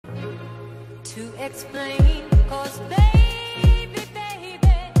to explain, 'cause baby,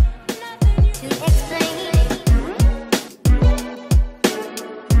 nothing to explain.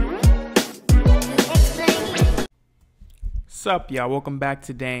 Sup, y'all? Welcome back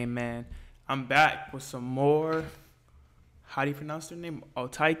to Dame, man. I'm back with some more. How do you pronounce their name?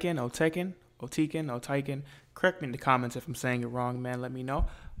 Otyken. Correct me in the comments if I'm saying it wrong, man. Let me know.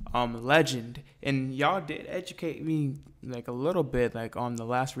 Legend, and y'all did educate me like a little bit, like on the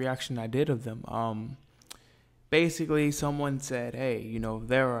last reaction I did of them. Basically, someone said, "Hey, you know,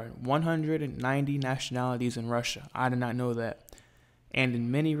 there are 190 nationalities in Russia." I did not know that. And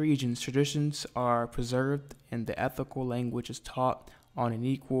in many regions, traditions are preserved and the ethical language is taught on an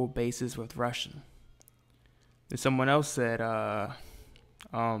equal basis with Russian. Then someone else said,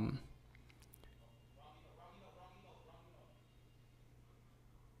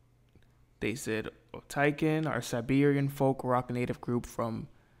 they said, Otyken are a Siberian folk rock native group from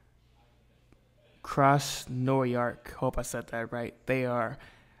Krasnoyarsk. Hope I said that right. They are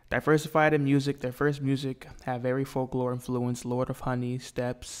diversified in music. Their first music have very folklore influence. Lord of Honey,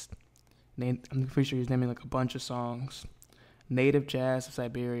 Steps. I'm pretty sure he's naming like a bunch of songs. Native Jazz of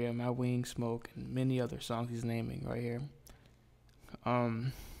Siberia, My Wings Smoke, and many other songs he's naming right here.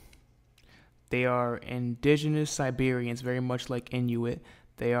 They are indigenous Siberians, very much like Inuit.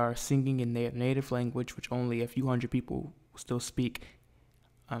 They are singing in their native language, which only a few hundred people still speak.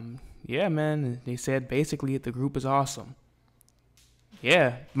 Yeah, man. They said basically the group is awesome.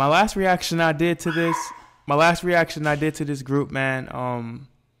 Yeah, my last reaction I did to this group, man,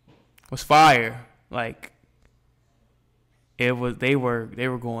 was fire. Like it was, they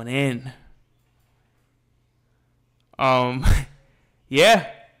were going in. Yeah.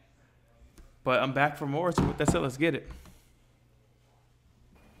 But I'm back for more, so that's it. Let's get it.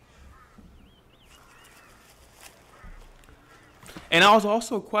 And I was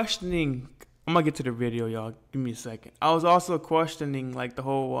also questioning, I'm gonna get to the video, y'all. Give me a second. I was also questioning like the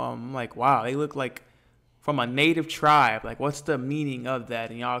whole, like, wow, they look like from a native tribe. Like, what's the meaning of that?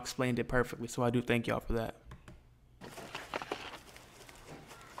 And y'all explained it perfectly, so I do thank y'all for that.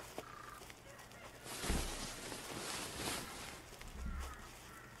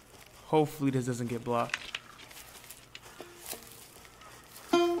 Hopefully this doesn't get blocked.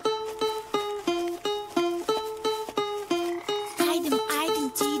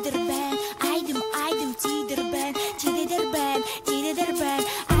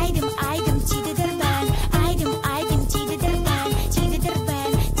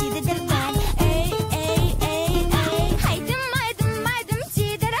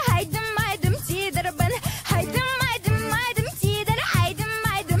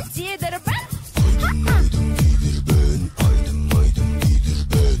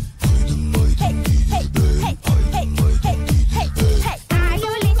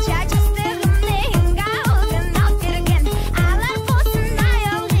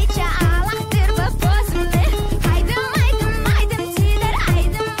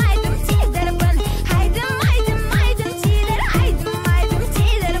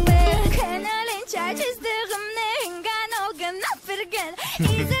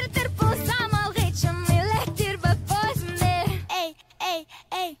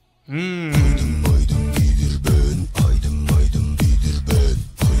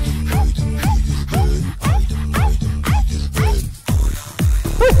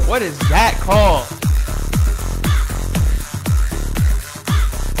 What is that called?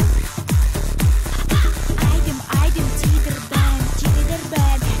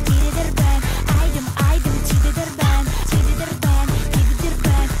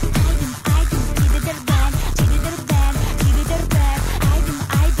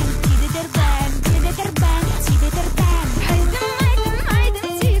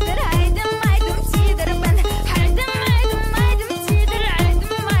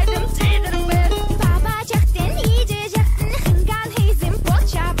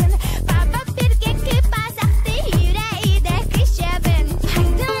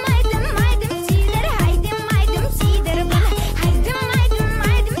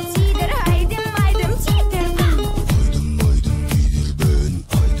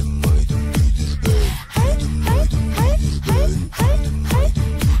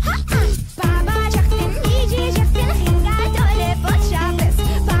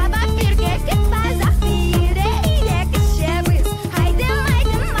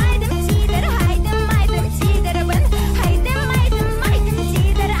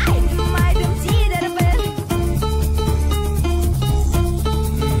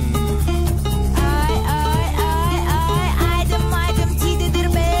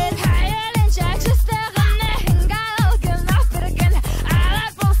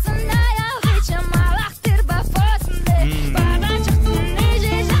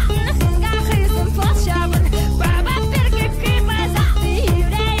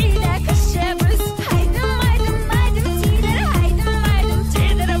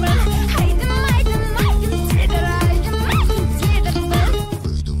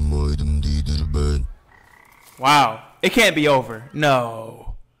 Wow. It can't be over.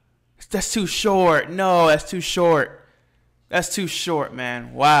 No. That's too short. No, that's too short. That's too short,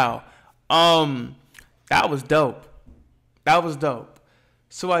 man. Wow. That was dope. That was dope.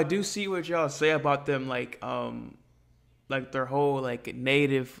 So I do see what y'all say about them, like their whole like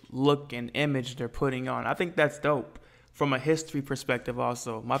native look and image they're putting on. I think that's dope from a history perspective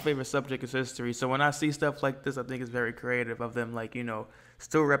also. My favorite subject is history. So when I see stuff like this, I think it's very creative of them, like, you know,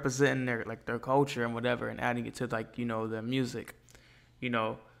 still representing their culture and whatever and adding it to like, you know, their music, you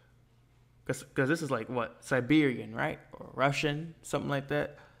know, because this is like what, Siberian, right? Or Russian, something like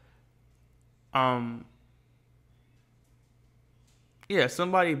that. Yeah,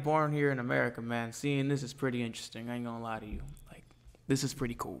 somebody born here in America, man, seeing this is pretty interesting. I ain't gonna lie to you. Like, this is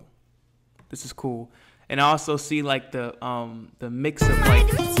pretty cool. This is cool. And I also see like the mix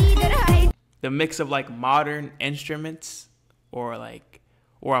of like modern instruments or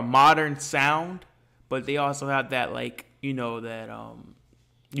a modern sound, but they also have that, like, you know, that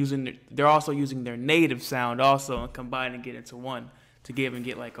they're also using their native sound also and combining it into one to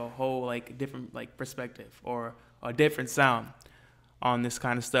get like a whole like different like perspective or a different sound on this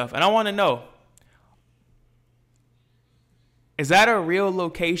kind of stuff. And I want to know, is that a real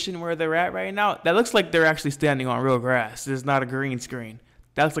location where they're at right now? That looks like they're actually standing on real grass. It's not a green screen.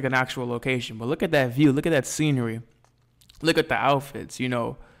 That looks like an actual location. But look at that view. Look at that scenery. Look at the outfits, you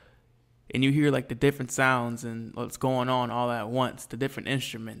know. And you hear like the different sounds and what's going on all at once, the different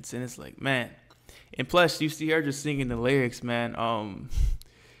instruments. And it's like, man. And plus, you see her just singing the lyrics, man.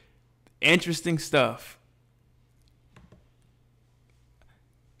 Interesting stuff.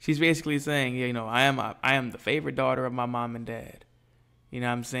 She's basically saying, you know, I am the favorite daughter of my mom and dad. You know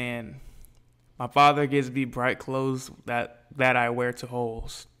what I'm saying? My father gives me bright clothes that I wear to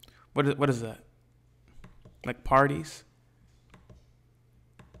holes. What is that? Like parties?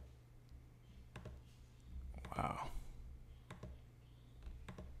 Wow.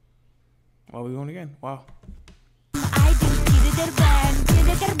 Well, we going again. Wow.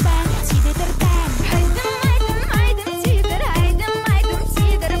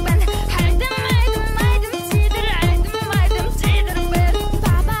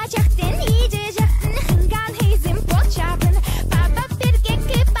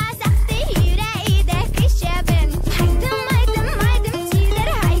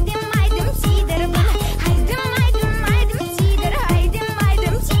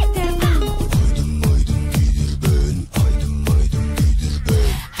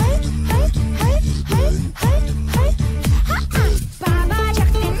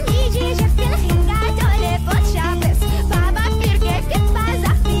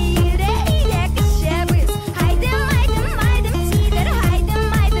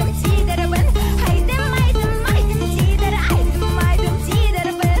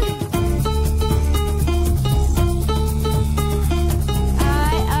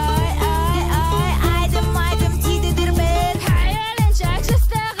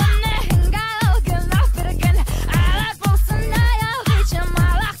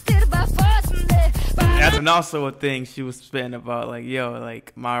 And also a thing she was spitting about, like, yo,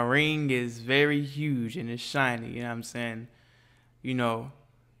 like, my ring is very huge and it's shiny, you know what I'm saying? You know,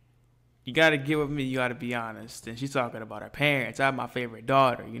 you got to get with me, you got to be honest. And she's talking about her parents. I have my favorite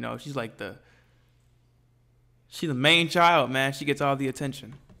daughter, you know. She's like she's the main child, man. She gets all the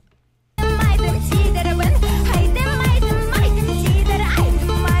attention.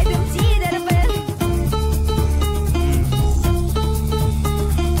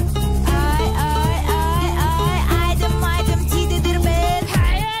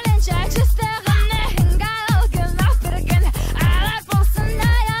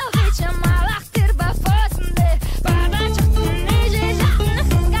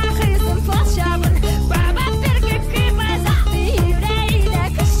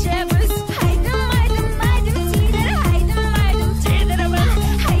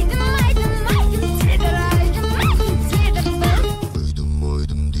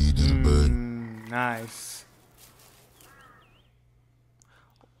 Nice.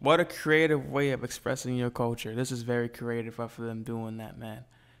 What a creative way of expressing your culture. This is very creative for them doing that, man.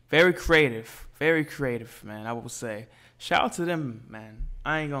 Very creative, man, I will say. Shout out to them, man.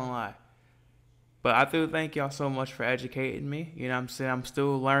 I ain't gonna lie. But I do thank y'all so much for educating me. You know what I'm saying? I'm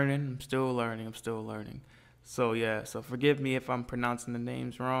still learning. So, yeah. So, forgive me if I'm pronouncing the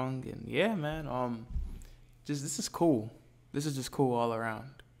names wrong. And, yeah, man. This is cool. This is just cool all around.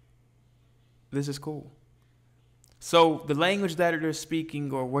 This is cool. So, the language that they're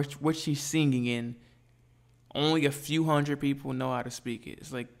speaking or what she's singing in, only a few hundred people know how to speak it.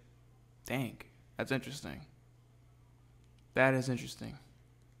 It's like, dang, that's interesting. That is interesting.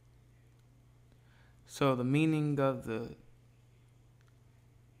 So the meaning of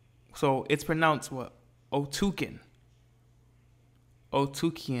so it's pronounced what? Otyken.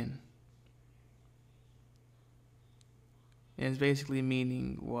 Otyken. And it's basically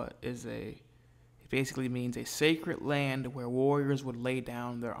meaning it basically means a sacred land where warriors would lay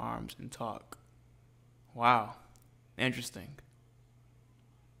down their arms and talk. Wow. Interesting.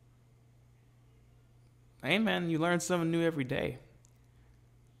 Hey man, you learn something new every day.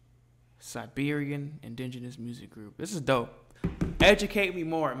 Siberian Indigenous Music Group. This is dope. Educate me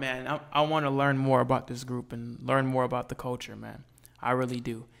more, man. I want to learn more about this group and learn more about the culture, man. I really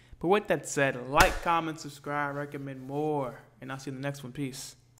do. But with that said, like, comment, subscribe, recommend more. And I'll see you in the next one.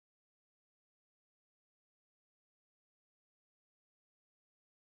 Peace.